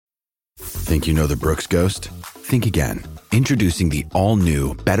Think you know the Brooks Ghost? Think again. Introducing the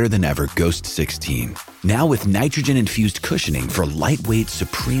all-new, better-than-ever Ghost 16. Now with nitrogen-infused cushioning for lightweight,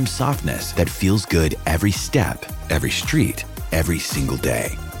 supreme softness that feels good every step, every street, every single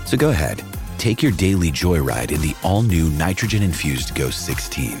day. So go ahead, take your daily joyride in the all-new nitrogen-infused Ghost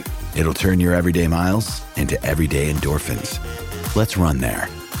 16. It'll turn your everyday miles into everyday endorphins. Let's run there.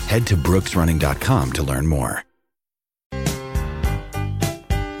 Head to brooksrunning.com to learn more.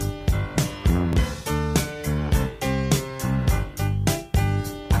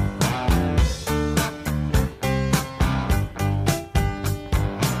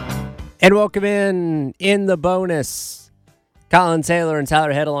 And welcome in the bonus, Collyn Taylor and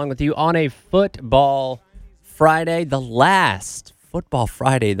Tyler Head along with you on a football Friday, the last football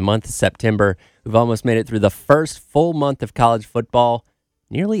Friday of the month of September. We've almost made it through the first full month of college football,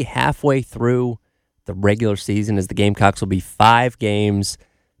 nearly halfway through the regular season, as the Gamecocks will be 5 games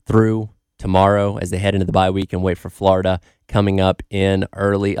through tomorrow as they head into the bye week and wait for Florida coming up in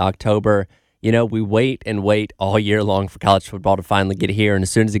early October. You know, we wait and wait all year long for college football to finally get here, and as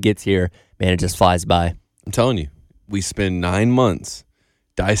soon as it gets here, man, it just flies by. I'm telling you, we spend 9 months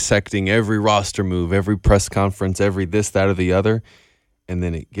dissecting every roster move, every press conference, every this, that, or the other, and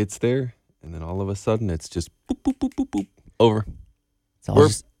then it gets there, and then all of a sudden, it's just boop, boop, boop, boop, boop, over.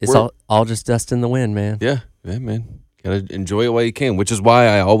 It's all just dust in the wind, man. Yeah, man. Gotta enjoy it while you can, which is why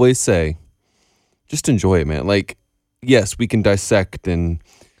I always say, just enjoy it, man. Like, yes, we can dissect and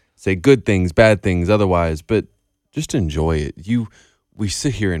say good things, bad things, otherwise, but just enjoy it. We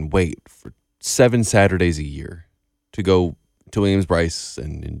sit here and wait for 7 Saturdays a year to go to Williams-Brice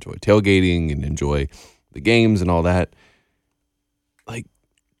and enjoy tailgating and enjoy the games and all that. Like,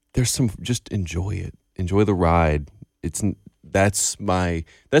 just enjoy it. Enjoy the ride. That's my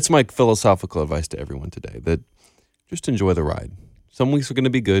philosophical advice to everyone today, that just enjoy the ride. Some weeks are going to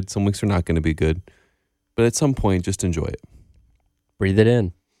be good, some weeks are not going to be good, but at some point, just enjoy it. Breathe it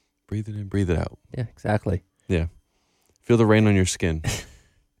in. Breathe it in, breathe it out. Yeah, exactly. Yeah. Feel the rain on your skin.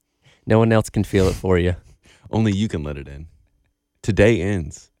 No one else can feel it for you. Only you can let it in. Today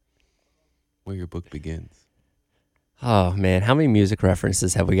ends where your book begins. Oh, man. How many music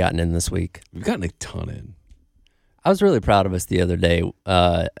references have we gotten in this week? We've gotten a ton in. I was really proud of us the other day.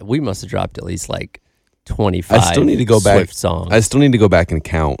 We must have dropped at least like 25 I still need to go Swift back, songs. I still need to go back and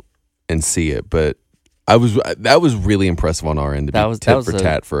count and see it, but that was really impressive on our end to be tit for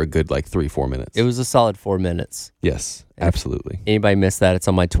tat for a good 3-4 minutes. It was a solid 4 minutes. Yes, absolutely. If anybody missed that, it's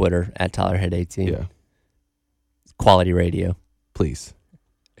on my Twitter at TylerHead18. Yeah. Quality radio. Please.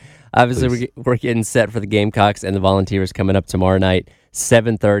 Obviously, we're getting set for the Gamecocks and the Volunteers coming up tomorrow night,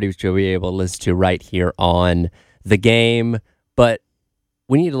 7:30, which you'll be able to listen to right here on The Game. But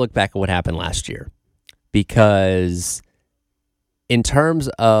we need to look back at what happened last year, because in terms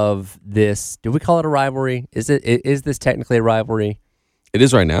of this, do we call it a rivalry? Is this technically a rivalry? It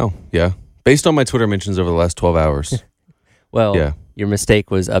is right now, yeah. Based on my Twitter mentions over the last 12 hours. Well, yeah. Your mistake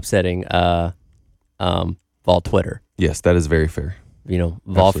was upsetting Vol Twitter. Yes, that is very fair. You know,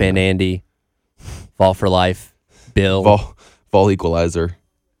 Vol Absolutely. Fan Andy, Vol for Life, Bill. Vol Equalizer.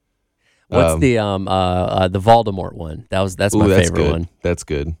 What's the Voldemort one? That's my favorite one. That's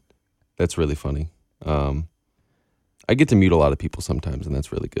good. That's really funny. I get to mute a lot of people sometimes, and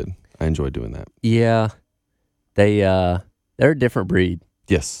that's really good. I enjoy doing that. Yeah. They're a different breed.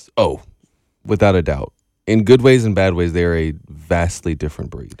 Yes. Oh, without a doubt. In good ways and bad ways, they're a vastly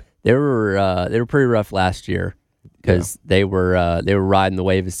different breed. They were pretty rough last year, because they were riding the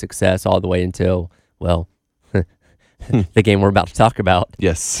wave of success all the way until, well, the game we're about to talk about.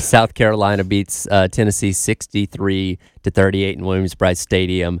 Yes. South Carolina beats Tennessee 63-38 in Williams-Brice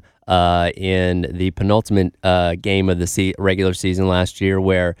Stadium in the penultimate game of the regular season last year,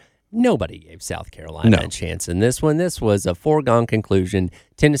 where nobody gave South Carolina a chance. And this was a foregone conclusion.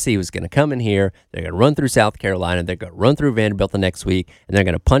 Tennessee was going to come in here. They're going to run through South Carolina. They're going to run through Vanderbilt the next week, and they're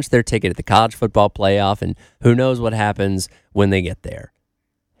going to punch their ticket at the college football playoff, and who knows what happens when they get there.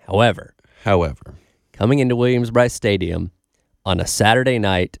 However, coming into Williams-Brice Stadium on a Saturday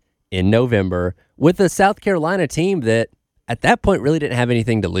night in November with a South Carolina team that at that point really didn't have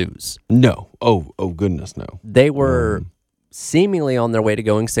anything to lose. No. Oh goodness, no. They were seemingly on their way to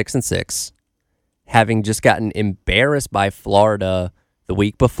going 6-6, having just gotten embarrassed by Florida the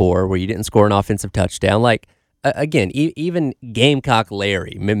week before, where you didn't score an offensive touchdown. Again, even Gamecock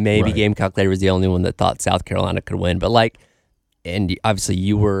Larry, maybe right. Gamecock Larry was the only one that thought South Carolina could win, but and obviously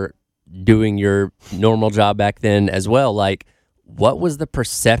you were doing your normal job back then as well. What was the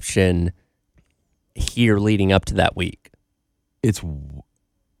perception here leading up to that week?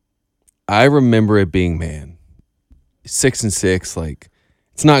 I remember it being, 6-6,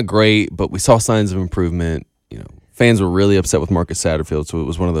 it's not great, but we saw signs of improvement. Fans were really upset with Marcus Satterfield, so it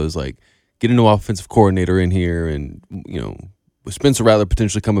was one of those like, get a new offensive coordinator in here, and with Spencer Rattler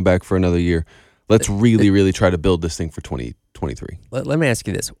potentially coming back for another year, let's really try to build this thing for 2023. Let me ask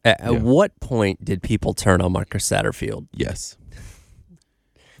you this: at what point did people turn on Marcus Satterfield? Yes,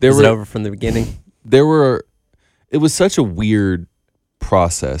 Was it over from the beginning? It was such a weird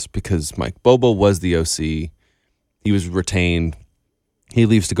process because Mike Bobo was the OC. He was retained. He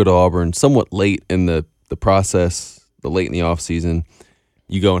leaves to go to Auburn somewhat late in the process, late in the offseason.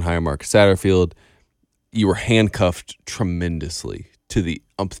 You go and hire Marcus Satterfield. You were handcuffed tremendously to the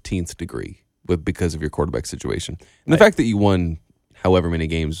umpteenth degree because of your quarterback situation. And the fact that you won however many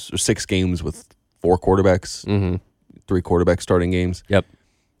games, or 6 games with 4 quarterbacks, 3 quarterback starting games. Yep.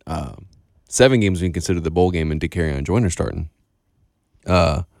 7 games when you consider the bowl game and De'Carrion Joyner starting.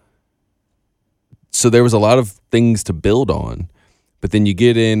 So there was a lot of things to build on. But then you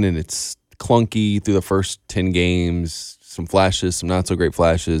get in and it's clunky through the first 10 games, some flashes, some not so great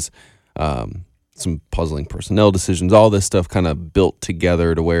flashes, some puzzling personnel decisions, all this stuff kind of built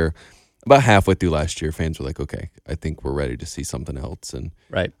together to where about halfway through last year, fans were like, okay, I think we're ready to see something else. And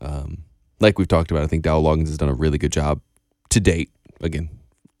right. Like we've talked about, I think Dowell Loggins has done a really good job to date. Again,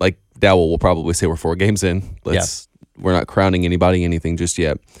 like Dowell will probably say we're 4 games in. We're not crowning anybody anything just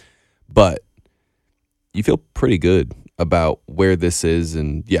yet. But you feel pretty good about where this is.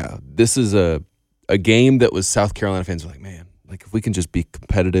 And this is a game that was South Carolina fans were like, man, like if we can just be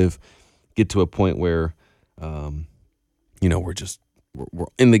competitive, get to a point where, we're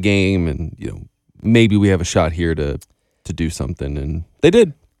in the game and, maybe we have a shot here to do something. And they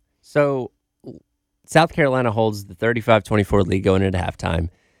did. So South Carolina holds the 35-24 lead going into halftime.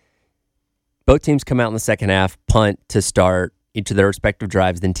 Both teams come out in the second half, punt to start each of their respective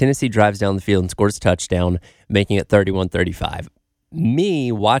drives. Then Tennessee drives down the field and scores a touchdown, making it 31-35.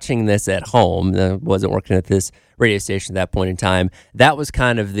 Me watching this at home, I wasn't working at this radio station at that point in time, that was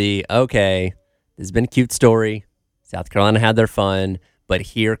kind of the, okay, this has been a cute story. South Carolina had their fun, but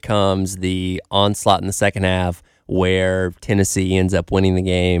here comes the onslaught in the second half where Tennessee ends up winning the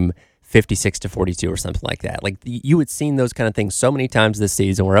game 56-42 or something like that. Like you had seen those kind of things so many times this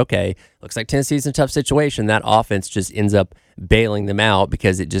season where, okay, looks like Tennessee's in a tough situation. That offense just ends up bailing them out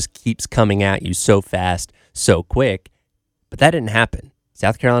because it just keeps coming at you so fast, so quick. But that didn't happen.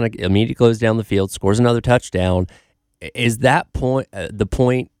 South Carolina immediately goes down the field, scores another touchdown. Is that point the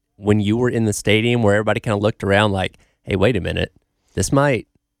point when you were in the stadium where everybody kind of looked around like, hey, wait a minute, this might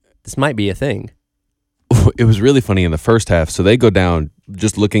be a thing? It was really funny in the first half. So they go down,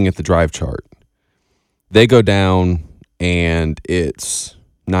 just looking at the drive chart, they go down and it's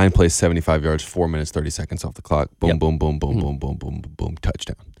 9 plays, 75 yards, 4 minutes, 30 seconds off the clock. Boom, boom, boom, boom, boom, boom, boom, boom, boom,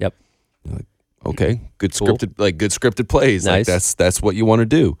 touchdown. Yep. You're like, okay, good scripted plays. Nice. Like that's what you want to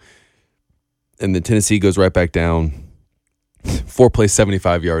do. And then Tennessee goes right back down. 4 plays,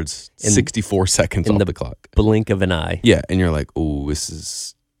 75 yards, 64 seconds off the clock. Blink of an eye. Yeah, and you're like, oh,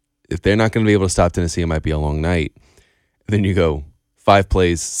 if they're not going to be able to stop Tennessee, it might be a long night. And then you go 5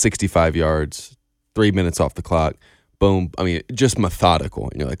 plays, 65 yards, 3 minutes off the clock. Boom. I mean, just methodical.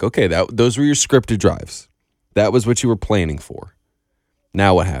 And you're like, okay, those were your scripted drives. That was what you were planning for.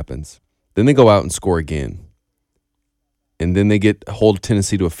 Now what happens? Then they go out and score again. And then they hold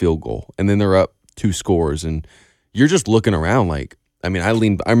Tennessee to a field goal. And then they're up 2 scores. And you're just looking around like, I mean, I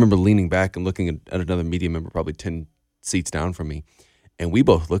remember leaning back and looking at another media member probably 10 seats down from me. And we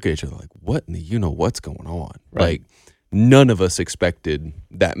both look at each other like, what in the what's going on? Right. Like, none of us expected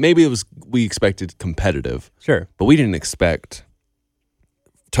that. Maybe we expected competitive. Sure. But we didn't expect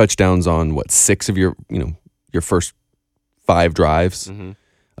touchdowns on, 6 of your first 5 drives. Mm-hmm.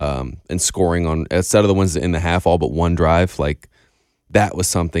 And scoring on, instead of the ones in the half, all but 1 drive. Like, that was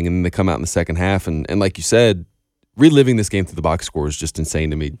something. And then they come out in the second half. And like you said, reliving this game through the box score is just insane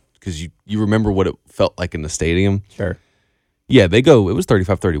to me because you remember what it felt like in the stadium. Sure. Yeah, it was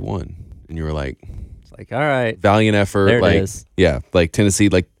 35-31. And you were like, it's like, all right. Valiant effort. There like, it is. Yeah, like Tennessee,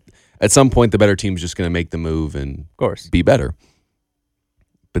 like at some point the better team's just going to make the move and of course be better.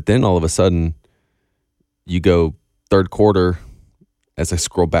 But then all of a sudden, you go third quarter, as I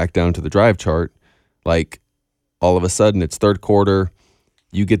scroll back down to the drive chart, like all of a sudden it's third quarter,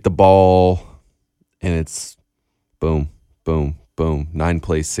 you get the ball, and it's boom, boom, boom, 9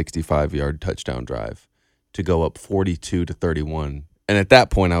 plays, 65-yard touchdown drive to go up 42-31. And at that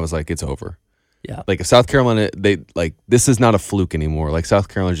point, I was like, it's over. Yeah. Like if South Carolina, this is not a fluke anymore. Like South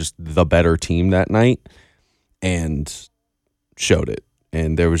Carolina's just the better team that night and showed it.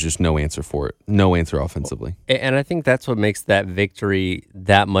 And there was just no answer for it. No answer offensively. And I think that's what makes that victory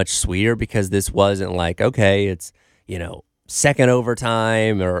that much sweeter because this wasn't like, okay, it's, second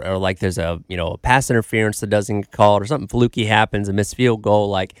overtime or like there's a pass interference that doesn't get called or something fluky happens, a missed field goal,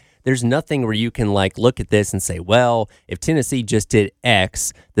 like there's nothing where you can like look at this and say, well, if Tennessee just did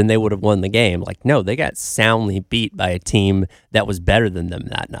X, then they would have won the game. Like, no, they got soundly beat by a team that was better than them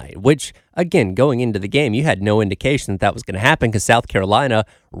that night, which, again, going into the game, you had no indication that was going to happen because South Carolina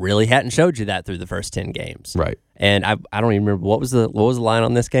really hadn't showed you that through the first 10 games. Right. And I don't even remember, what was the line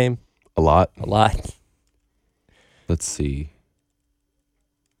on this game? A lot. Let's see.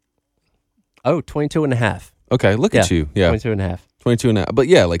 Oh, 22.5. Okay, look at you. Yeah. 22.5. 22.5. But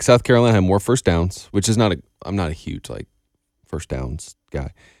yeah, like South Carolina had more first downs, which is I'm not a huge like first downs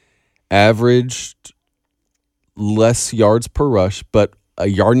guy. Averaged less yards per rush, but a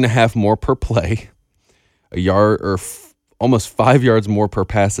yard and a half more per play. A yard or almost 5 yards more per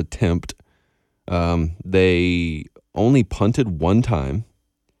pass attempt. They only punted one time.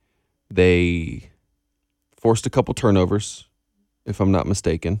 They forced a couple turnovers, if I'm not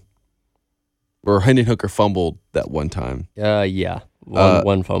mistaken. Or Hendon Hooker fumbled that one time. Yeah.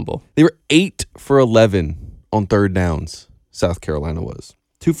 One fumble. They were 8 for 11 on third downs, South Carolina was.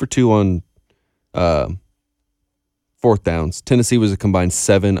 2 for 2 on fourth downs. Tennessee was a combined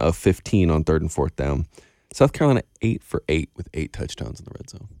 7 of 15 on third and fourth down. South Carolina 8 for 8 with 8 touchdowns in the red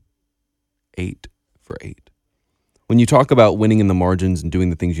zone. 8 for 8. When you talk about winning in the margins and doing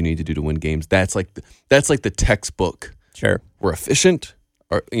the things you need to do to win games, that's like the textbook. Sure. We're efficient.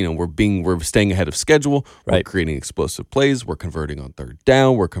 We're staying ahead of schedule. Right. We're creating explosive plays. We're converting on third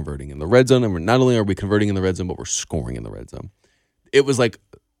down. We're converting in the red zone. And not only are we converting in the red zone, but we're scoring in the red zone. It was like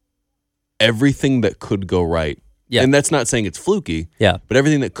everything that could go right. Yeah. And that's not saying it's fluky. Yeah. But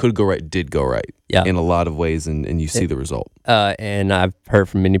everything that could go right did go right. Yeah. In a lot of ways, and you see the result. And I've heard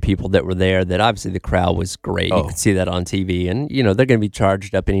from many people that were there that obviously the crowd was great. You could see that on TV. And, they're going to be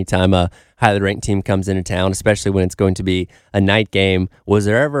charged up anytime a highly ranked team comes into town, especially when it's going to be a night game. Was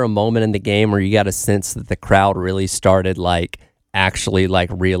there ever a moment in the game where you got a sense that the crowd really started, actually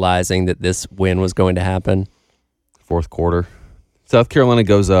realizing that this win was going to happen? Fourth quarter. South Carolina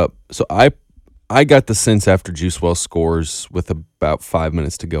goes up. So I got the sense after Juicewell scores with about 5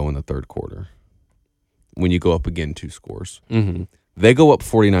 minutes to go in the third quarter. When you go up again 2 scores. Mm-hmm. They go up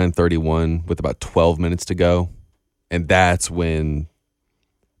 49-31 with about 12 minutes to go. And that's when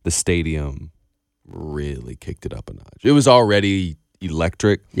the stadium really kicked it up a notch. It was already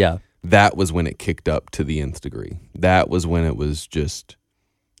electric. Yeah. That was when it kicked up to the nth degree. That was when it was just,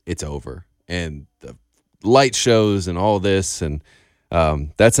 it's over. And the light shows and all this. And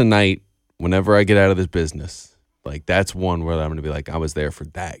that's a night, whenever I get out of this business, that's one where I'm going to be like, I was there for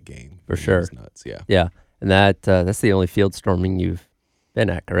that game. For sure. It was nuts, yeah. Yeah. And that's the only field storming you've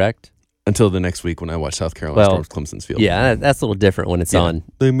been at, correct? Until the next week when I watch South Carolina storms Clemson's field. Yeah, that's a little different when it's on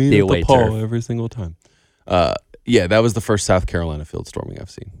they meet the at away the Paul turf. every single time. Yeah, that was the first South Carolina field storming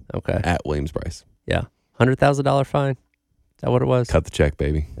I've seen. Okay. At Williams-Brice. Yeah. $100,000 fine. Is that what it was? Cut the check,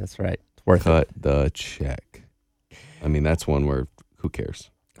 baby. That's right. It's worth Cut the check. I mean, that's one where who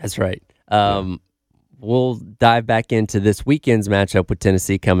cares? That's right. We'll dive back into this weekend's matchup with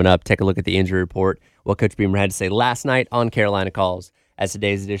Tennessee coming up. Take a look at the injury report, what Coach Beamer had to say last night on Carolina Calls. As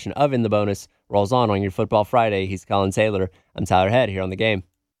today's edition of In the Bonus rolls on your Football Friday, he's Collyn Taylor. I'm Tyler Head here on The Game.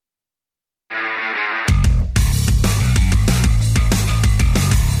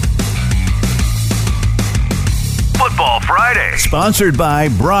 Football Friday. Sponsored by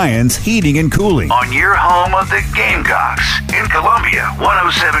Brian's Heating and Cooling. On your home of the Gamecocks. In Columbia,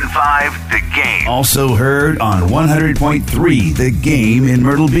 107.5 The Game. Also heard on 100.3 The Game in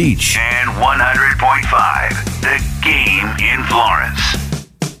Myrtle Beach. And 100.5 The Game in Florence.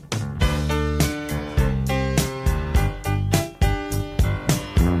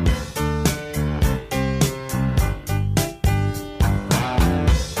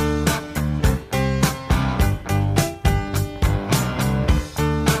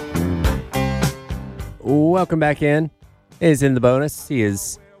 Welcome back in. It is In the Bonus. He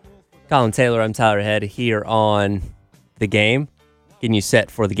is Collyn Taylor. I'm Tyler Head here on The Game, getting you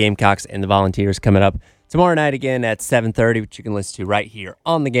set for the Gamecocks and the Volunteers coming up tomorrow night again at 7:30, which you can listen to right here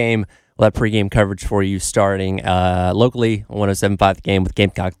on The Game. We'll have pregame coverage for you starting locally on 107.5 The Game with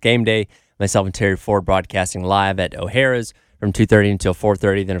Gamecock Game Day. Myself and Terry Ford broadcasting live at O'Hara's from 2:30 until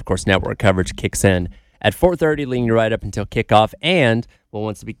 4:30. Then, of course, network coverage kicks in at 4:30, leading you right up until kickoff. And we'll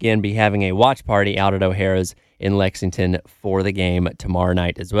once again be having a watch party out at O'Hara's in Lexington for the game tomorrow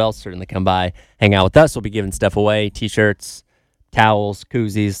night as well. Certainly come by, hang out with us. We'll be giving stuff away, T-shirts, towels,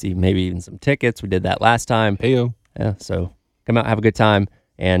 koozies, maybe even some tickets. We did that last time. Heyo. Yeah, so come out, have a good time,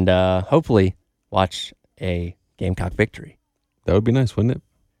 and hopefully watch a Gamecock victory. That would be nice, wouldn't it?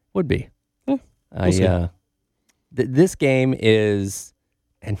 Would be. Yeah, we'll see. this game is,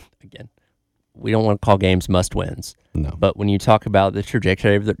 and again, we don't want to call games must-wins. No. But when you talk about the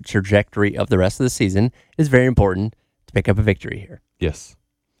trajectory of the rest of the season, it's very important to pick up a victory here. Yes.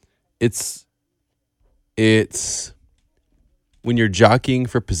 It's when you're jockeying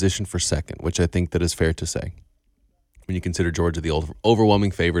for position for second, which I think that is fair to say, when you consider Georgia the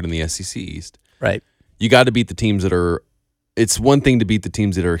overwhelming favorite in the SEC East. Right. You got to beat the teams that are – it's one thing to beat the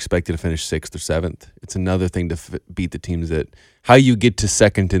teams that are expected to finish 6th or 7th. It's another thing to beat the teams that – how you get to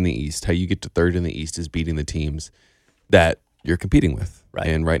 2nd in the East, how you get to 3rd in the East is beating the teams that you're competing with. Right.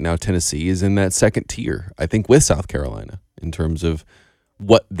 And right now Tennessee is in that second tier, I think, with South Carolina in terms of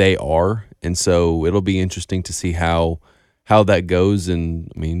what they are. And so it'll be interesting to see how that goes.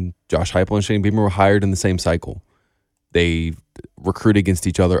 And, I mean, Josh Heupel and Shane Beamer were hired in the same cycle. They recruit against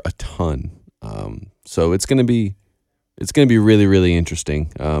each other a ton. So it's going to be really, really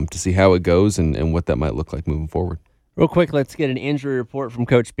interesting to see how it goes and what that might look like moving forward. Real quick, let's get an injury report from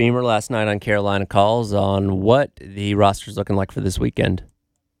Coach Beamer last night on Carolina Calls on what the roster's looking like for this weekend.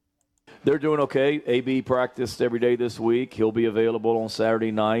 They're doing okay. AB practiced every day this week. He'll be available on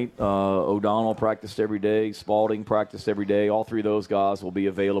Saturday night. O'Donnell practiced every day. Spalding practiced every day. All three of those guys will be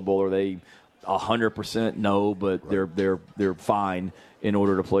available. Are they 100%? No, but they're fine in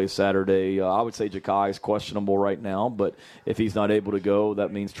order to play Saturday. I would say Ja'Kai is questionable right now, but if he's not able to go,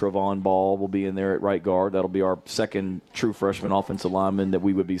 that means Trevon Ball will be in there at right guard. That'll be our second true freshman offensive lineman that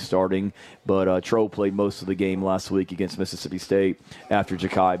we would be starting. But Tro played most of the game last week against Mississippi State after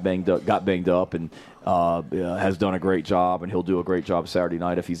Ja'Kai got banged up and has done a great job, and he'll do a great job Saturday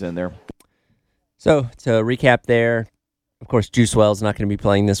night if he's in there. So to recap there, of course, Juice Wells not going to be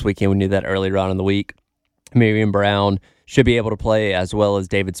playing this weekend. We knew that earlier on in the week. Miriam Brown should be able to play, as well as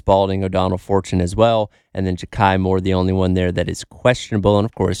David Spalding, O'Donnell Fortune as well, and then Ja'Kai Moore, the only one there that is questionable. And,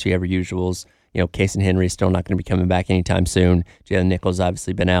 of course, you have your usuals. Case and Henry still not going to be coming back anytime soon. Jalen Nichols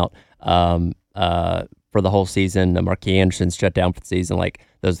obviously been out for the whole season. Marquis Anderson's shut down for the season.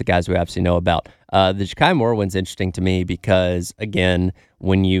 Those are the guys we absolutely know about. The Ja'Kai Moore one's interesting to me because, again,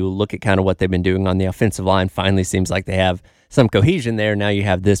 when you look at kind of what they've been doing on the offensive line, finally seems like they have some cohesion there. Now you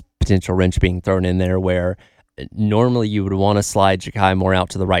have this potential wrench being thrown in there where normally you would want to slide Ja'Kai Moore out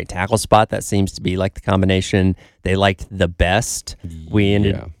to the right tackle spot. That seems to be like the combination they liked the best. We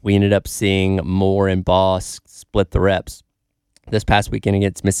ended up seeing Moore and Boss split the reps this past weekend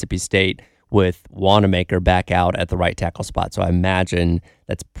against Mississippi State with Wanamaker back out at the right tackle spot. So I imagine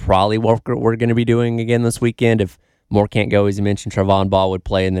that's probably what we're going to be doing again this weekend. If Moore can't go, as you mentioned, Trevon Ball would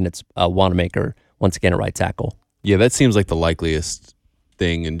play, and then it's Wanamaker once again at right tackle. Yeah, that seems like the likeliest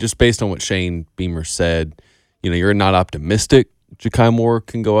thing. And just based on what Shane Beamer said, you're not optimistic Ja'Kai Moore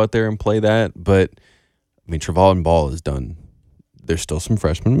can go out there and play that. But, I mean, Trevon Ball has done – there's still some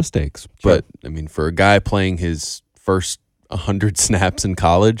freshman mistakes. Sure. But, I mean, for a guy playing his first 100 snaps in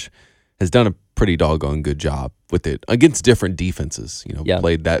college – has done a pretty doggone good job with it against different defenses.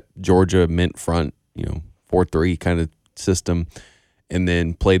 Played that Georgia mint front, 4-3 kind of system, and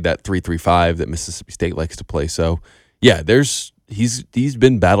then played that 3-3-5 that Mississippi State likes to play. So, yeah, he's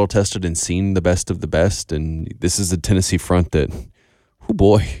been battle tested and seen the best of the best, and this is a Tennessee front that, oh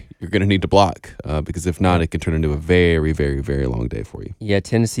boy, you're going to need to block because if not, it can turn into a very, very, very long day for you. Yeah,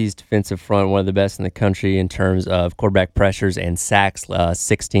 Tennessee's defensive front, one of the best in the country in terms of quarterback pressures and sacks,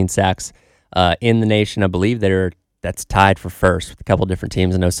 16 sacks in the nation. I believe that's tied for first with a couple different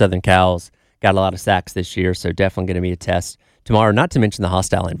teams. I know Southern Cal's got a lot of sacks this year, so definitely going to be a test tomorrow, not to mention the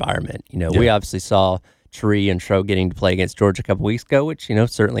hostile environment. We obviously saw Tree and Tro getting to play against Georgia a couple weeks ago, which,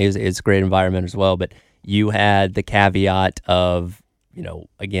 certainly is a great environment as well. But you had the caveat of,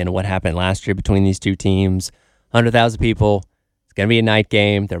 again, what happened last year between these two teams, 100,000 people. It's going to be a night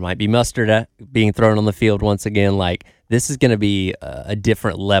game. There might be mustard being thrown on the field once again. This is going to be a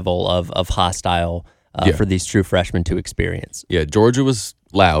different level of hostile for these true freshmen to experience. Yeah, Georgia was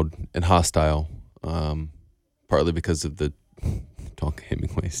loud and hostile, partly because of the Tonka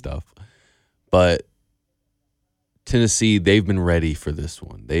Hemingway stuff. But Tennessee, they've been ready for this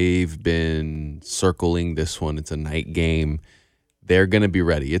one. They've been circling this one. It's a night game. They're going to be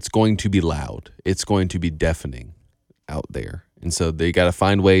ready. It's going to be loud. It's going to be deafening out there. And so they got to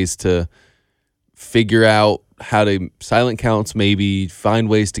find ways to figure out how to silent counts, maybe find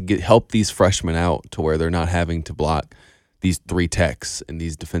ways to help these freshmen out to where they're not having to block these three techs and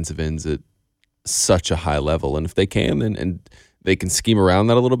these defensive ends at such a high level. And if they can, and they can scheme around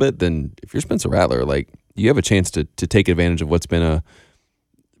that a little bit, then if you're Spencer Rattler, you have a chance to take advantage of what's been a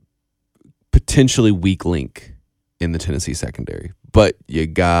potentially weak link in the Tennessee secondary. But you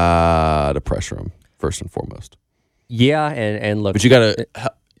got to pressure them first and foremost. Yeah, and look. But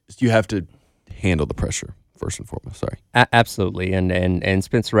you have to handle the pressure first and foremost. Sorry. Absolutely. And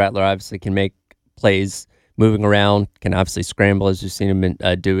Spencer Rattler obviously can make plays moving around, can obviously scramble, as you've seen him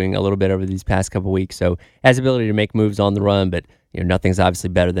doing a little bit over these past couple weeks. So has the ability to make moves on the run, but nothing's obviously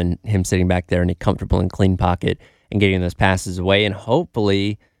better than him sitting back there in a comfortable and clean pocket and getting those passes away. And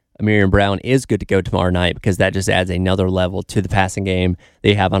hopefully Amirian Brown is good to go tomorrow night, because that just adds another level to the passing game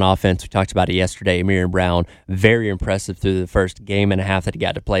they have on offense. We talked about it yesterday. Amirian Brown, very impressive through the first game and a half that he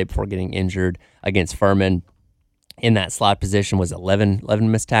got to play before getting injured against Furman. In that slot position was 11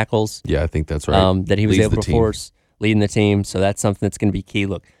 missed tackles. Yeah, I think that's right. That he was able to force, leading the team. So that's something that's going to be key.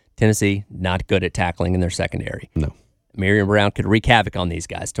 Look, Tennessee, not good at tackling in their secondary. No. Miriam Brown could wreak havoc on these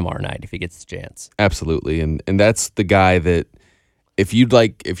guys tomorrow night if he gets the chance. Absolutely. And that's the guy that if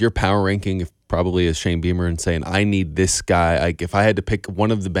you're power ranking, if probably as Shane Beamer and saying, I need this guy, like if I had to pick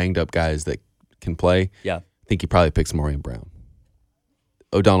one of the banged up guys that can play, I think he probably picks Amirian Brown.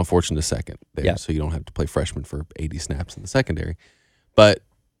 O'Donnell Fortune the second there, so you don't have to play freshman for 80 snaps in the secondary. But,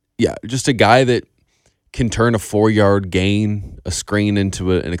 yeah, just a guy that can turn a 4-yard gain, a screen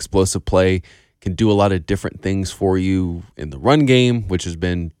into an explosive play, can do a lot of different things for you in the run game, which has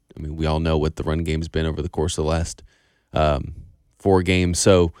been, we all know what the run game's been over the course of the last 4 games.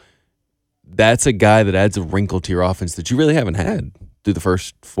 So that's a guy that adds a wrinkle to your offense that you really haven't had through the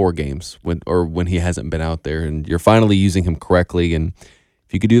first 4 games when he hasn't been out there. And you're finally using him correctly, and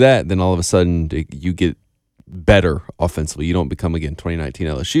if you could do that, then all of a sudden you get better offensively. You don't become, again, 2019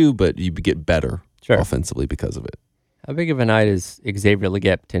 LSU, but you get better offensively because of it. How big of a night is Xavier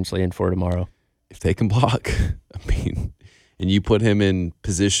Legette potentially in for tomorrow? If they can block, and you put him in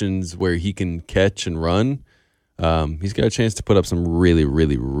positions where he can catch and run, he's got a chance to put up some really,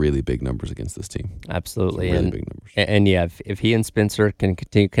 really, really big numbers against this team. Absolutely. Some really big numbers. And yeah, if he and Spencer can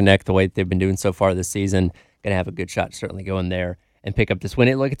continue to connect the way that they've been doing so far this season, going to have a good shot to certainly go in there and pick up this win.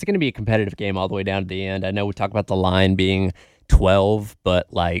 It's going to be a competitive game all the way down to the end. I know we talk about the line being 12, but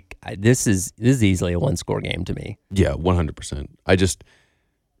this is easily a 1-score game to me. Yeah, 100%.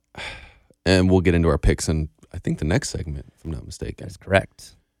 And we'll get into our picks in, I think, the next segment, if I'm not mistaken. That's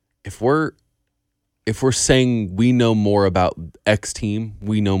correct. If we're saying we know more about X team,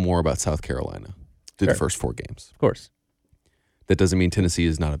 we know more about South Carolina through the first 4 games. Of course. That doesn't mean Tennessee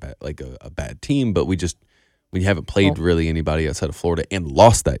is not a bad team, but when you haven't played really anybody outside of Florida and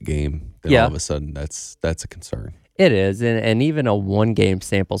lost that game, then all of a sudden that's a concern. It is, and even a 1-game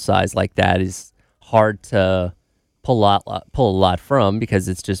sample size like that is hard to pull a lot from, because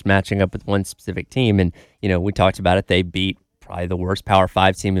it's just matching up with one specific team. And we talked about it. They beat probably the worst Power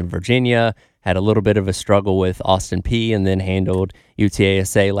 5 team in Virginia, had a little bit of a struggle with Austin Peay, and then handled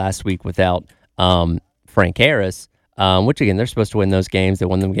UTSA last week without Frank Harris. Which, again, they're supposed to win those games. They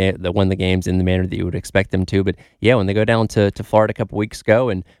won the games in the manner that you would expect them to. But, yeah, when they go down to Florida a couple weeks ago,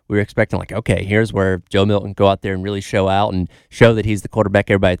 and we were expecting, okay, here's where Joe Milton go out there and really show out and show that he's the quarterback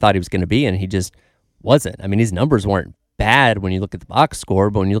everybody thought he was going to be, and he just wasn't. His numbers weren't bad when you look at the box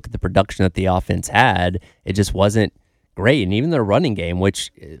score, but when you look at the production that the offense had, it just wasn't great. And even their running game,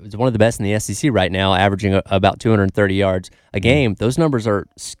 which is one of the best in the SEC right now, averaging about 230 yards a game, those numbers are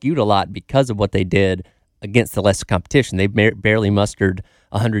skewed a lot because of what they did against the lesser competition. They barely mustered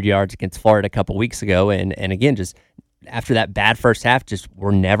 100 yards against Florida a couple weeks ago, and again, just after that bad first half, just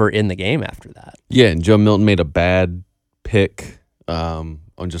were never in the game after that. Yeah, and Joe Milton made a bad pick on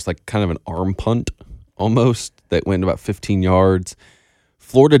just kind of an arm punt almost that went about 15 yards.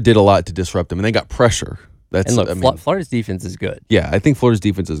 Florida did a lot to disrupt them, and they got pressure. Florida's defense is good. Yeah, I think Florida's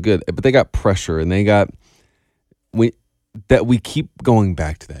defense is good, but they got pressure, and we keep going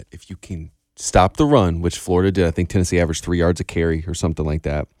back to that. If you can stop the run, which Florida did. I think Tennessee averaged 3 yards a carry or something like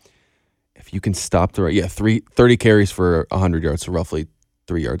that. If you can stop the run, 30 carries for 100 yards, so roughly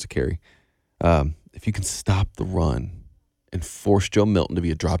 3 yards a carry. If you can stop the run and force Joe Milton to be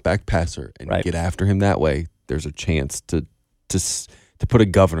a drop-back passer and get after him that way, there's a chance to put a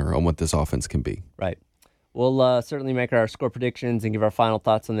governor on what this offense can be. Right. We'll certainly make our score predictions and give our final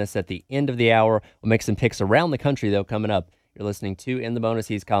thoughts on this at the end of the hour. We'll make some picks around the country, though, coming up. You're listening to In the Bonus.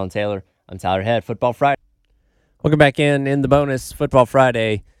 He's Collyn Taylor. I'm Tyler Head. Football Friday. Welcome back in the bonus. Football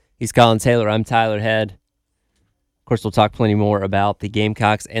Friday. He's Collyn Taylor. I'm Tyler Head. Of course, we'll talk plenty more about the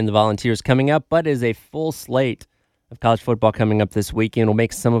Gamecocks and the Volunteers coming up, but it is a full slate of college football coming up this weekend. We'll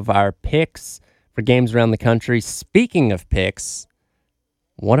make some of our picks for games around the country. Speaking of picks,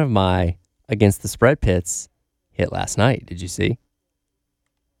 one of my against the spread pits hit last night. Did you see?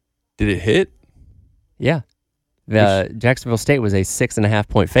 Did it hit? Yeah. Jacksonville State was a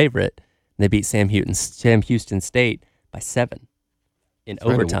 6.5-point favorite. They beat Sam Houston State by 7 in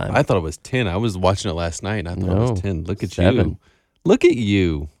overtime. I thought it was 10. I was watching it last night, and I thought it was 10. Look at 7. you. Look at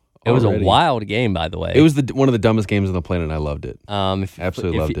you. It was a already. wild game, by the way. It was one of the dumbest games on the planet, and I loved it.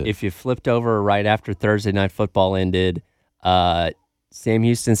 Absolutely loved it. If you flipped over right after Thursday Night Football ended, Sam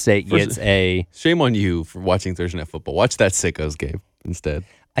Houston State gets a... Shame on you for watching Thursday Night Football. Watch that Sickos game instead.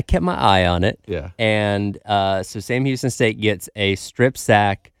 I kept my eye on it. Yeah. And so Sam Houston State gets a strip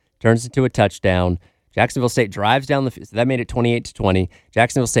sack, turns into a touchdown. Jacksonville State drives down the field. So that made it 28-20.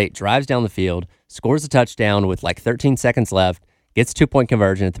 Jacksonville State drives down the field, scores a touchdown with like 13 seconds left, gets a 2-point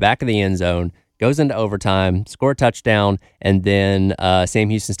conversion at the back of the end zone, goes into overtime, score a touchdown, and then Sam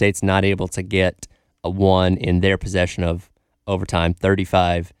Houston State's not able to get a one in their possession of overtime,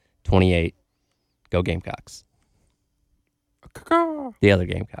 35-28. Go Gamecocks. The other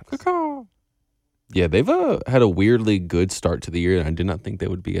Gamecocks. Yeah, they've had a weirdly good start to the year, and I did not think they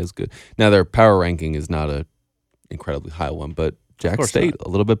would be as good. Now, their power ranking is not a incredibly high one, but Jack State, a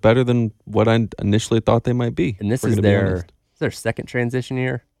little bit better than what I initially thought they might be. And this is their second transition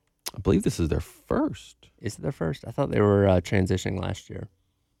year? I believe this is their first. Is it their first? I thought they were transitioning last year.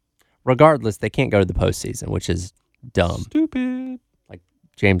 Regardless, they can't go to the postseason, which is dumb. Stupid. Like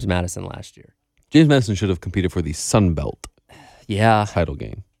James Madison last year. James Madison should have competed for the Sun Belt title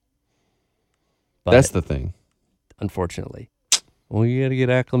game. But that's the thing. Unfortunately. Well, you got to get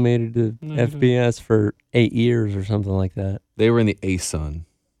acclimated to FBS for 8 years or something like that. They were in the ASUN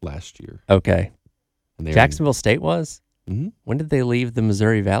last year. Okay. And Jacksonville State was? Mm-hmm. When did they leave the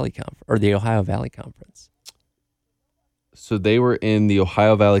Missouri Valley Conference or the Ohio Valley Conference? So they were in the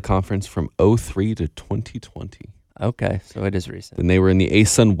Ohio Valley Conference from 2003 to 2020. Okay, so it is recent. Then they were in the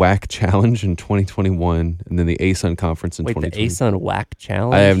ASUN WAC Challenge in 2021, and then the ASUN Conference in 2020. Wait, the ASUN WAC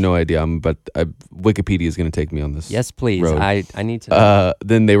Challenge? I have no idea, but Wikipedia is going to take me on this. Yes, please. Road. I need to know.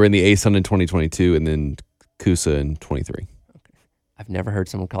 Then they were in the ASUN in 2022, and then CUSA in 23. Okay. I've never heard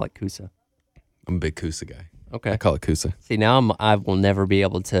someone call it CUSA. I'm a big CUSA guy. Okay. I call it CUSA. See, now I will never be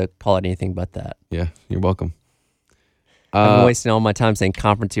able to call it anything but that. Yeah, you're welcome. I've been wasting all my time saying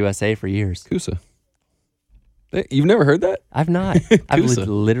Conference USA for years. CUSA. You've never heard that? I've not. I've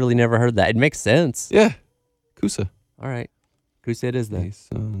literally never heard that. It makes sense. Yeah. CUSA. All right. CUSA it is then.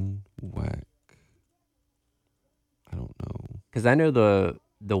 ASUN WAC. I don't know. Because I know the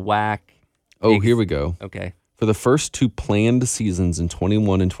WAC. Oh, here we go. Okay. For the first two planned seasons in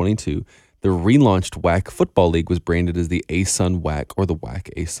 21 and 22, the relaunched WAC Football League was branded as the ASUN WAC or the WAC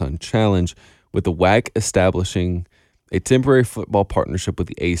ASUN Challenge, with the WAC establishing a temporary football partnership with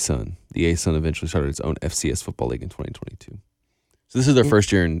the ASUN. The ASUN eventually started its own FCS football league in 2022. So this is their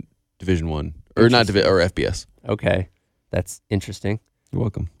first year in Division One, or not or FBS. Okay, that's interesting. You're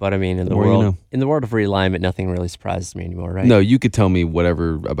welcome. But I mean, in the more world, you know. in the world of realignment, nothing really surprises me anymore, right? No, you could tell me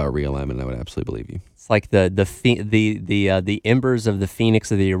whatever about realignment, and I would absolutely believe you. It's like the embers of the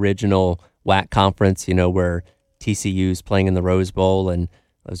phoenix of the original WAC conference. You know, where TCU's playing in the Rose Bowl, and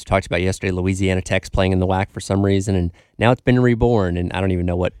as we talked about yesterday, Louisiana Tech's playing in the WAC for some reason, and now it's been reborn, and I don't even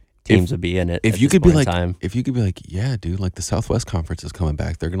know what teams would be in it. If you could be like, yeah, dude, like the Southwest Conference is coming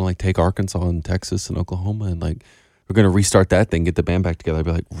back. They're gonna like take Arkansas and Texas and Oklahoma, and like we're gonna restart that thing, get the band back together. I'd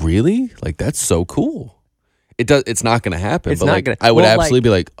be like, really? Like that's so cool. It's not gonna happen. It's but not like, gonna. I would well, absolutely be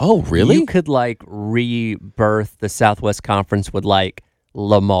like, oh, really? You could like rebirth the Southwest Conference with like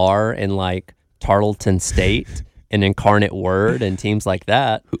Lamar and like Tarleton State. And Incarnate Word and teams like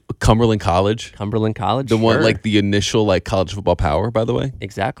that. Cumberland College. The one, like the initial like college football power, by the way.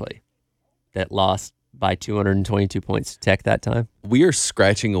 Exactly. That lost by 222 points to Tech that time. We are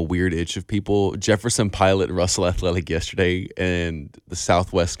scratching a weird itch of people. Jefferson Pilot and Russell Athletic yesterday, and the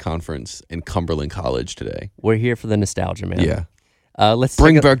Southwest Conference and Cumberland College today. We're here for the nostalgia, man. Yeah. Let's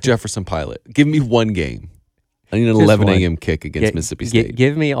bring back Jefferson Pilot. Give me one game. I need an 11 a.m. kick against Mississippi State.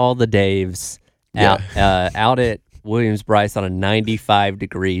 Give me all the Daves. Out at Williams-Brice on a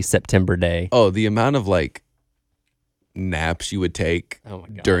 95-degree September day. Oh, the amount of like naps you would take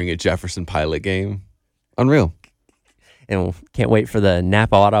during a Jefferson Pilot game. Unreal. And can't wait for the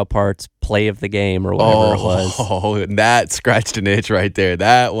Napa Auto Parts play of the game or whatever it was. Oh, and that scratched an itch right there.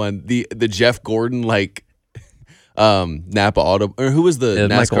 That one. The Jeff Gordon like Napa Auto, or who was the NASCAR?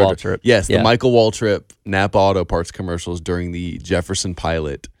 Michael Waltrip. Yes, the Michael Waltrip Napa Auto Parts commercials during the Jefferson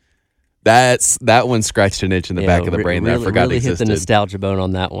Pilot. That one scratched an itch in the back of the brain that I forgot really existed. Hit the nostalgia bone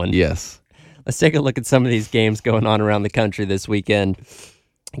on that one. Yes. Let's take a look at some of these games going on around the country this weekend.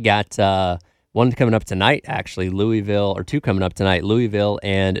 Got one coming up tonight, actually. Two coming up tonight. Louisville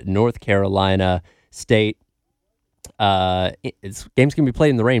and North Carolina State. Games can be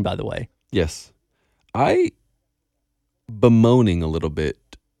played in the rain, by the way. Yes. Bemoaning a little bit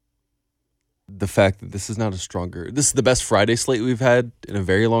the fact that this is the best Friday slate we've had in a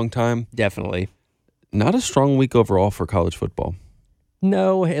very long time. Definitely. Not a strong week overall for college football.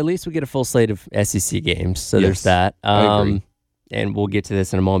 No, at least we get a full slate of SEC games. So Yes, there's that. I agree. And we'll get to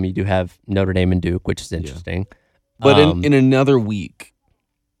this in a moment. You do have Notre Dame and Duke, which is interesting. But in another week,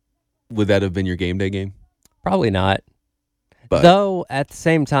 would that have been your game day game? Probably not. But Though, at the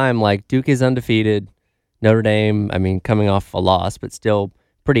same time, like Duke is undefeated. Notre Dame, I mean, coming off a loss, but still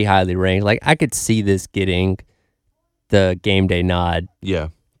pretty highly ranked. Like, I could see this getting the game day nod yeah,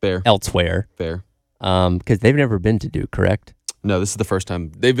 fair, elsewhere. fair. Because they've never been to Duke, correct? No, this is the first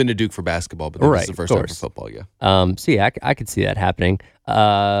time they've been to Duke for basketball, but this Right, is the of first time for course. football. Yeah, So, yeah, I could see that happening.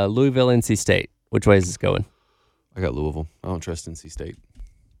 Louisville, NC State. Which way is this going? I got Louisville. I don't trust NC State.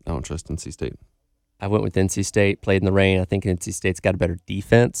 I went with NC State, played in the rain. I think NC State's got a better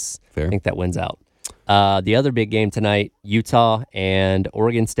defense. Fair. I think that wins out. The other big game tonight, Utah and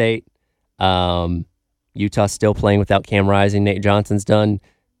Oregon State. Utah's still playing without Cam Rising. Nate Johnson's done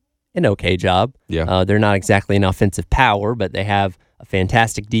an okay job. Yeah. They're not exactly an offensive power, but they have a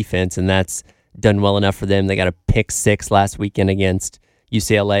fantastic defense, and that's done well enough for them. They got a pick 6 last weekend against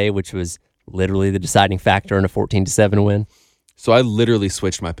UCLA, which was literally the deciding factor in a 14-7 win. So I literally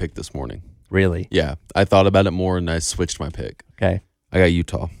switched my pick this morning. Really? Yeah, I thought about it more and I switched my pick. Okay. I got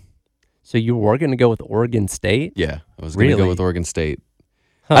Utah. So you were going to go with Oregon State? Yeah, I was going to Really? go with Oregon State.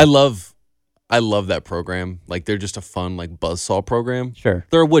 Huh. I love that program. Like they're just a fun like buzzsaw program. Sure.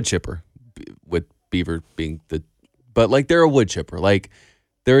 They're a wood chipper, with Beaver being but like they're a wood chipper. Like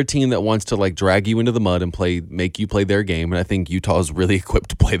they're a team that wants to like drag you into the mud and make you play their game. And I think Utah is really equipped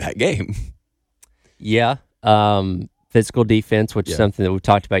to play that game. Yeah. Physical defense, which is Yeah. something that we've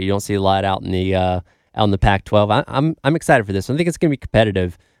talked about. You don't see a lot out in the Pac-12. I'm excited for this. I think it's going to be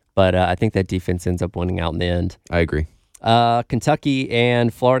competitive, but I think that defense ends up winning out in the end. I agree. Kentucky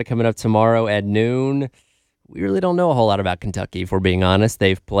and Florida coming up tomorrow at noon. We really don't know a whole lot about Kentucky, if we're being honest.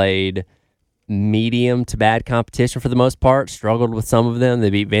 They've played medium to bad competition for the most part, struggled with some of them. They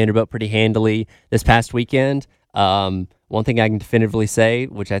beat Vanderbilt pretty handily this past weekend. One thing I can definitively say,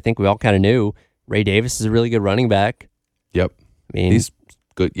 which I think we all kind of knew, Ray Davis is a really good running back. Yep. I mean, He's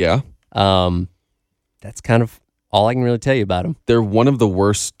good. Yeah. that's kind of all I can really tell you about him. They're one of the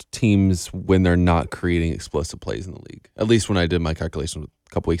worst teams when they're not creating explosive plays in the league. At least when I did my calculations a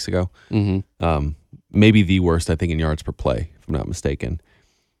couple weeks ago. Mm-hmm. Maybe the worst, I think, in yards per play, if I'm not mistaken.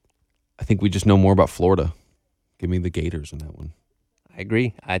 I think we just know more about Florida. Give me the Gators in that one. I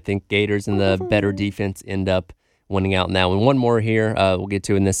agree. I think Gators and the better defense end up winning out in that one. One more here we'll get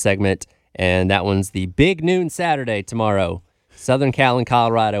to in this segment, and that one's the big noon Saturday tomorrow. Southern Cal and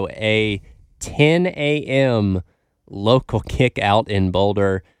Colorado, a 10 a.m. local kick out in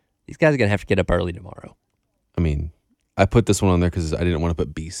Boulder. These guys are going to have to get up early tomorrow. I mean, I put this one on there because I didn't want to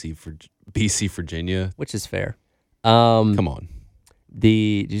put BC Virginia. Which is fair. Come on.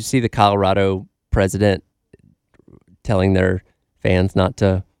 Did you see the Colorado president telling their fans not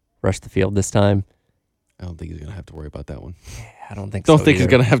to rush the field this time? I don't think he's going to have to worry about that one. I don't think Don't so think he's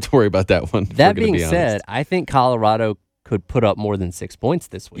either. going to have to worry about that one. if That we're gonna being be said, honest. I think Colorado could put up more than 6 points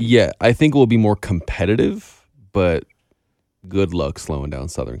this week. Yeah, I think it will be more competitive, but good luck slowing down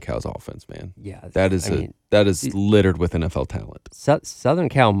Southern Cal's offense, man. Yeah, That is littered with NFL talent. Southern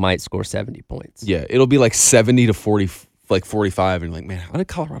Cal might score 70 points. Yeah, it'll be like 70 to 40, like 45, and you're like, man, how did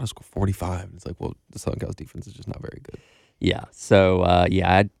Colorado score 45? And it's like, well, the Southern Cal's defense is just not very good. Yeah. So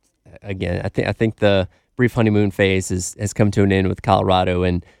I think the brief honeymoon phase has come to an end with Colorado,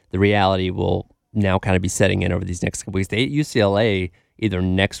 and the reality will now kind of be setting in over these next couple weeks. They hit UCLA either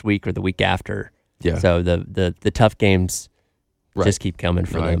next week or the week after. Yeah. So the tough games Right. just keep coming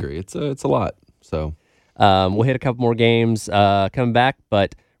for No, them. I agree. It's a lot. So We'll hit a couple more games coming back,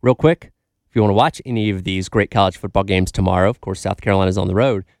 but real quick, if you want to watch any of these great college football games tomorrow, of course, South Carolina's on the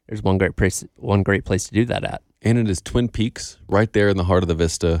road. There's one great place to do that at. and it is Twin Peaks right there in the heart of the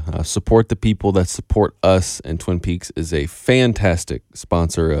Vista. Support the people that support us, and Twin Peaks is a fantastic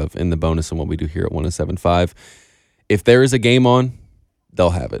sponsor of In the Bonus and what we do here at 107.5. If there is a game on,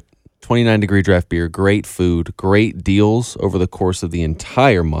 they'll have it. 29-degree draft beer, great food, great deals over the course of the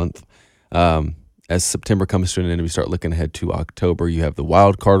entire month. As September comes to an end, we start looking ahead to October. You have the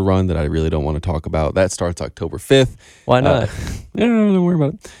wild card run that I really don't want to talk about. That starts October 5th. Why not? Yeah, don't worry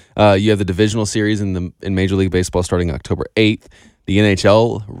about it. You have the divisional series in Major League Baseball starting October 8th. The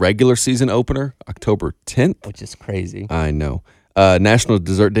NHL regular season opener, October 10th. Which is crazy. I know. National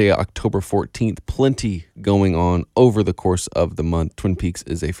Dessert Day, October 14th. Plenty going on over the course of the month. Twin Peaks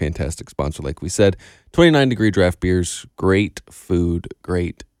is a fantastic sponsor, like we said. 29-degree draft beers, great food,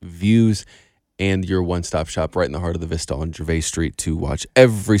 great views, and your one-stop shop right in the heart of the Vista on Gervais Street to watch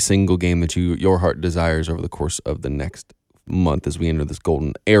every single game that your heart desires over the course of the next month as we enter this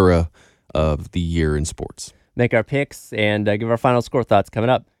golden era of the year in sports. make our picks, and give our final score thoughts coming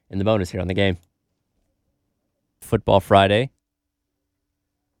up in the bonus here on the game. Football Friday.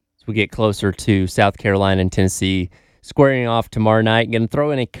 As we get closer to South Carolina and Tennessee squaring off tomorrow night. Going to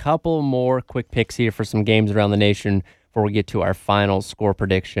throw in a couple more quick picks here for some games around the nation before we get to our final score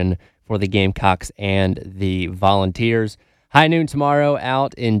prediction for the Gamecocks and the Volunteers. High noon tomorrow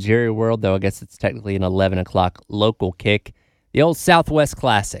out in Jerry World, though I guess it's technically an 11 o'clock local kick. The old Southwest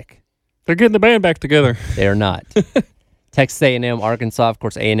Classic. They're getting the band back together. They are not. Texas A&M, Arkansas, of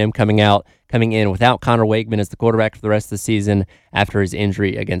course, A&M coming in without Connor Wakeman as the quarterback for the rest of the season after his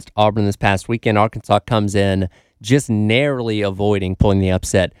injury against Auburn this past weekend. Arkansas comes in just narrowly avoiding pulling the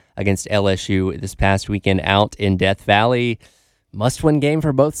upset against LSU this past weekend out in Death Valley. Must-win game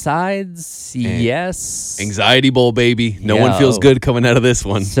for both sides, yes. Anxiety Bowl, baby. No one feels good coming out of this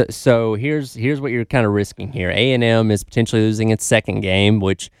one. So here's what you're kind of risking here. A&M is potentially losing its second game,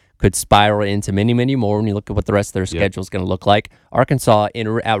 which could spiral into many, many more when you look at what the rest of their schedule is going to look like. Arkansas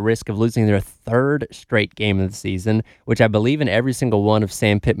at risk of losing their third straight game of the season, which I believe in every single one of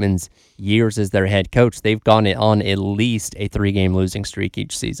Sam Pittman's years as their head coach, they've gone on at least a 3-game losing streak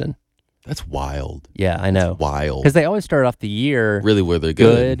each season. That's wild. Yeah, I know. That's wild. Because they always start off the year really where they're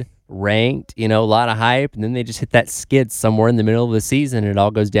good, ranked, a lot of hype, and then they just hit that skid somewhere in the middle of the season, and it all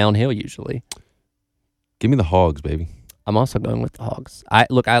goes downhill usually. Give me the Hogs, baby. I'm also going with the Hogs. I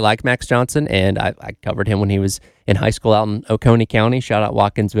like Max Johnson, and I covered him when he was in high school out in Oconee County. Shout out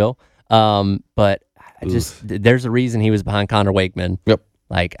Watkinsville. But there's a reason he was behind Connor Wakeman. Yep.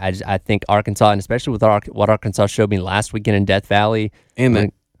 Like I think Arkansas, and especially with what Arkansas showed me last weekend in Death Valley.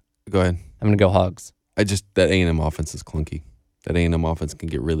 And go ahead. I'm gonna go Hogs. That A&M offense is clunky. That A&M offense can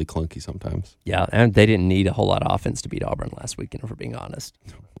get really clunky sometimes. Yeah, and they didn't need a whole lot of offense to beat Auburn last weekend, if we're being honest.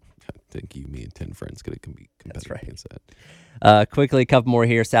 I think me and 10 friends could be competitive against that. Quickly, a couple more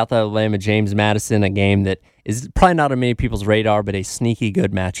here. South Alabama, James Madison, a game that is probably not on many people's radar, but a sneaky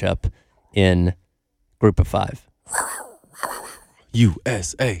good matchup in Group of 5.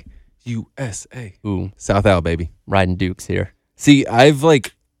 USA. Ooh, South Al, baby. riding Dukes here. See, I've I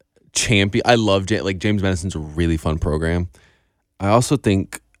love James Madison's a really fun program. I also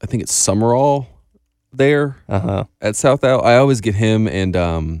think it's Summerall there at South Al. I always get him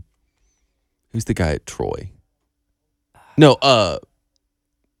and who's the guy at Troy? No,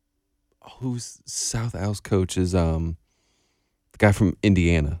 who's South Al's coach is the guy from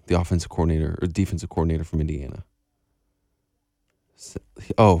Indiana, the offensive coordinator or defensive coordinator from Indiana.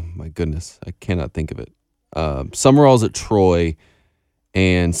 Oh my goodness, I cannot think of it. Summerall's at Troy,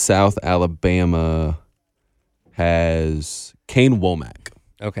 and South Alabama has Kane Womack.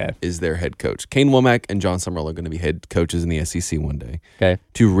 Okay. Is their head coach. Kane Womack and John Summerall are going to be head coaches in the SEC one day. Okay.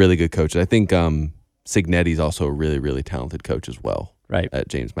 Two really good coaches. I think Signetti's also a really, really talented coach as well. Right. At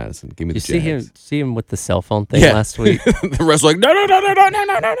James Madison. Give me the Jags. See him with the cell phone thing last week? The ref's like, no.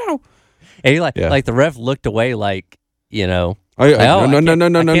 And he like the ref looked away like, No,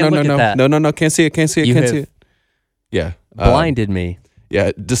 can't see it. Yeah. Blinded me.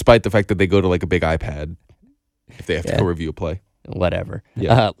 Yeah, despite the fact that they go to like a big iPad if they have to go review a play. Whatever.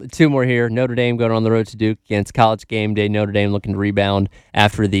 Yeah. Two more here. Notre Dame going on the road to Duke against College Game Day. Notre Dame looking to rebound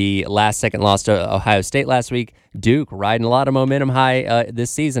after the last-second loss to Ohio State last week. Duke riding a lot of momentum high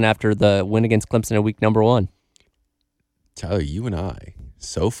this season after the win against Clemson in week number 1. Tyler, you and I,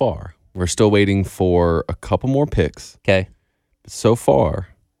 so far, we're still waiting for a couple more picks. Okay. So far,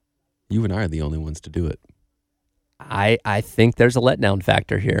 you and I are the only ones to do it. I think there's a letdown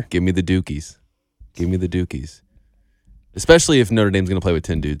factor here. Give me the Dukies. Especially if Notre Dame's going to play with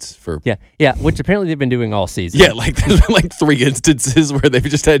 10 dudes for... Yeah, which apparently they've been doing all season. Yeah, there's been 3 instances where they've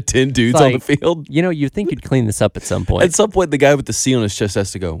just had 10 dudes on the field. You'd think you'd clean this up at some point. At some point, the guy with the C on his chest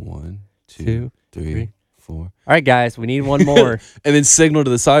has to go 1, 2, 3, 4. All right, guys, we need one more. And then signal to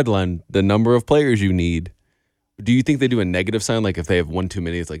the sideline the number of players you need. Do you think they do a negative sign? Like if they have one too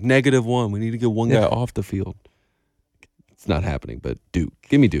many, it's like -1. We need to get one guy off the field. It's not happening, but Duke.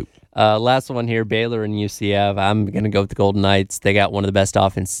 Give me Duke. Last one here, Baylor and UCF. I'm going to go with the Golden Knights. They got one of the best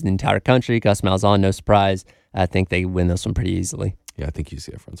offenses in the entire country. Gus Malzahn, no surprise. I think they win this one pretty easily. Yeah, I think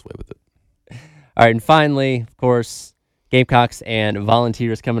UCF runs away with it. All right, and finally, of course, Gamecocks and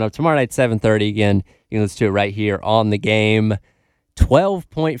Volunteers coming up tomorrow night, 7:30. Again, you can listen to it right here on the game.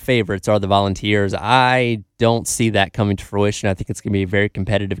 12-point favorites are the Volunteers. I don't see that coming to fruition. I think it's going to be a very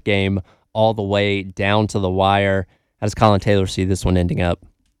competitive game all the way down to the wire. How does Colin Taylor see this one ending up?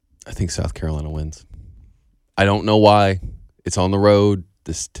 I think South Carolina wins. I don't know why. It's on the road.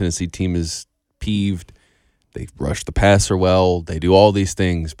 This Tennessee team is peeved. They rush the passer well. They do all these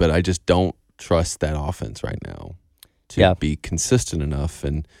things, but I just don't trust that offense right now to be consistent enough.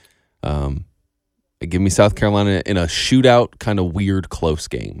 And Give me South Carolina in a shootout, kind of weird, close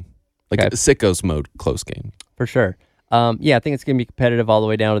game. Like Okay. a sickos mode close game. For sure. Yeah, I think it's going to be competitive all the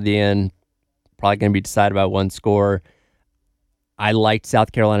way down to the end. Probably going to be decided by one score. I liked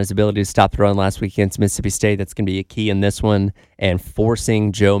South Carolina's ability to stop the run last week against Mississippi State. That's going to be a key in this one. And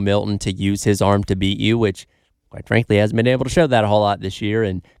forcing Joe Milton to use his arm to beat you, which, quite frankly, hasn't been able to show that a whole lot this year.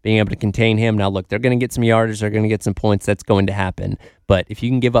 And being able to contain him. Now, look, they're going to get some yardage. They're going to get some points. That's going to happen. But if you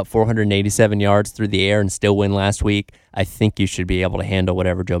can give up 487 yards through the air and still win last week, I think you should be able to handle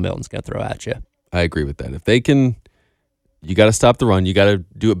whatever Joe Milton's going to throw at you. I agree with that. If they can, you got to stop the run. You got to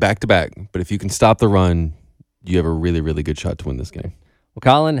do it back to back. But if you can stop the run, you have a really, really good shot to win this game. Well,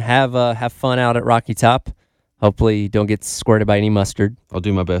 Collyn, have fun out at Rocky Top. Hopefully you don't get squirted by any mustard. I'll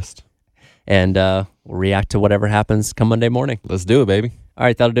do my best. And we'll react to whatever happens come Monday morning. Let's do it, baby. All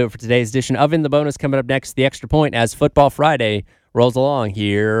right, that'll do it for today's edition of In the Bonus. Coming up next, the Extra Point as Football Friday rolls along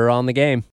here on The Game.